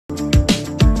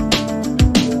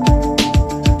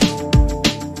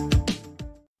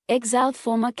Exiled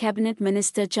former Cabinet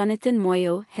Minister Jonathan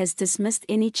Moyo has dismissed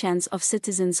any chance of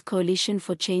Citizens Coalition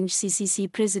for Change (CCC)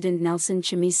 President Nelson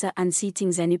Chamisa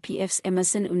unseating Zanu-PF's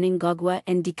Emmerson Mnangagwa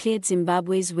and declared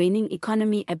Zimbabwe's waning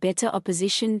economy a better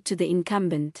opposition to the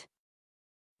incumbent.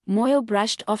 Moyo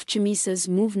brushed off Chamisa's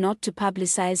move not to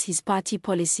publicize his party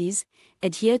policies,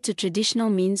 adhere to traditional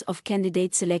means of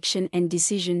candidate selection and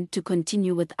decision to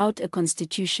continue without a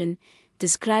constitution,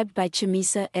 described by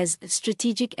Chamisa as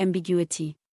strategic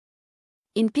ambiguity.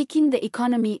 In picking the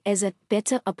economy as a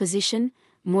better opposition,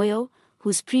 Moyo,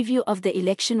 whose preview of the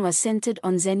election was centered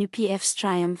on Zanu-PF's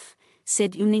triumph,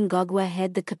 said Mnangagwa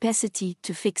had the capacity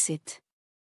to fix it.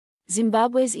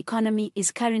 Zimbabwe's economy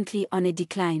is currently on a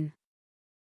decline.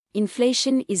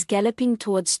 Inflation is galloping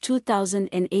towards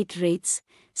 2008 rates,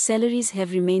 salaries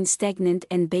have remained stagnant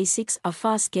and basics are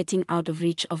fast getting out of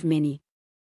reach of many.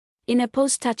 In a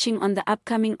post touching on the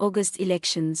upcoming August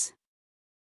elections,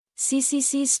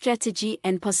 CCC's strategy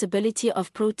and possibility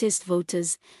of protest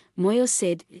voters, Moyo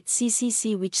said,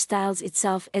 CCC, which styles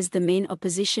itself as the main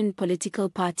opposition political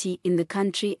party in the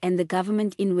country and the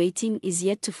government in waiting, is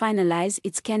yet to finalize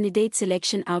its candidate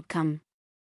selection outcome.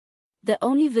 The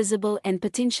only visible and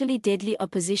potentially deadly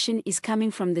opposition is coming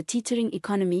from the teetering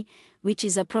economy, which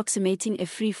is approximating a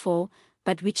free fall,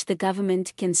 but which the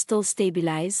government can still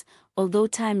stabilize, although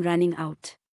time running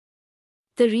out.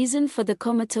 The reason for the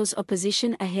comatose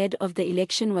opposition ahead of the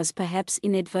election was perhaps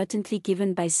inadvertently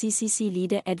given by CCC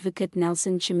leader advocate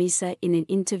Nelson Chamisa in an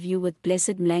interview with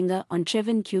Blessed Mlanga on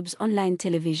Trevor Cube's online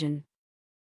television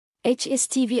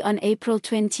HSTV on April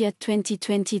 20,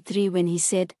 2023, when he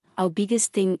said, "Our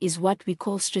biggest thing is what we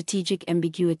call strategic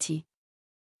ambiguity.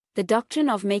 The doctrine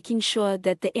of making sure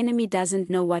that the enemy doesn't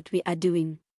know what we are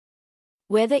doing,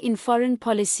 whether in foreign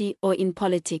policy or in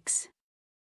politics.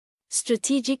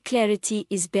 Strategic clarity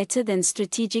is better than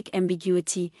strategic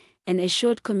ambiguity, an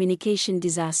assured communication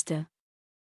disaster.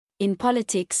 In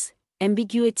politics,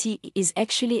 ambiguity is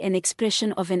actually an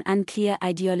expression of an unclear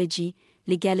ideology,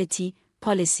 legality,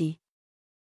 policy,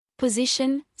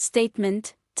 position,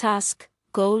 statement, task,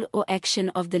 goal or action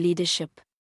of the leadership.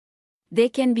 There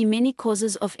can be many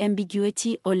causes of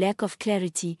ambiguity or lack of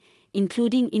clarity,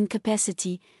 including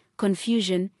incapacity,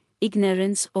 confusion,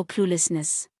 ignorance or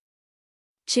cluelessness."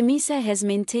 Chamisa has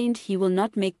maintained he will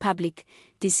not make public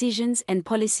decisions and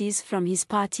policies from his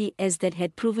party as that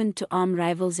had proven to arm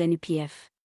rival Zanu-PF.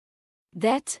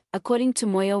 That, according to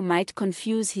Moyo, might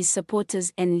confuse his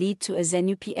supporters and lead to a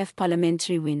Zanu-PF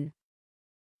parliamentary win.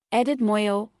 Added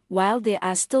Moyo, while there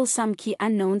are still some key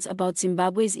unknowns about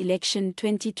Zimbabwe's election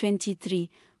 2023,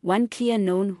 one clear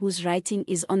known whose writing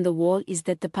is on the wall is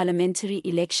that the parliamentary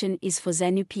election is for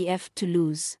Zanu-PF to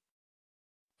lose.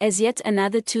 As yet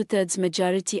another two-thirds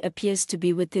majority appears to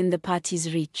be within the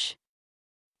party's reach.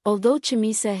 Although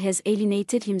Chamisa has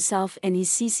alienated himself and his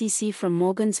CCC from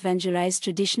Morgan's Vangerij's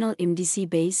traditional MDC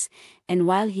base, and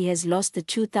while he has lost the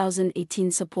 2018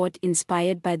 support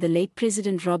inspired by the late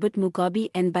President Robert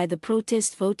Mugabe and by the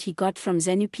protest vote he got from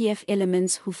Zanu-PF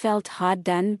elements who felt hard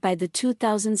done by the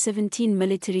 2017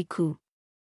 military coup,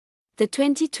 the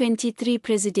 2023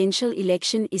 presidential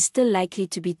election is still likely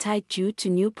to be tight due to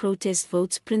new protest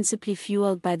votes principally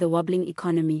fueled by the wobbling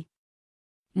economy.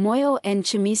 Moyo and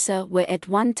Chamisa were at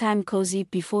one time cozy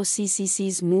before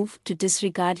CCC's move to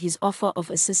disregard his offer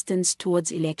of assistance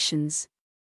towards elections.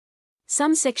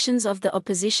 Some sections of the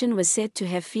opposition were said to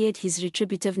have feared his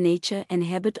retributive nature and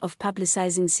habit of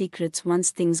publicizing secrets once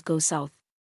things go south.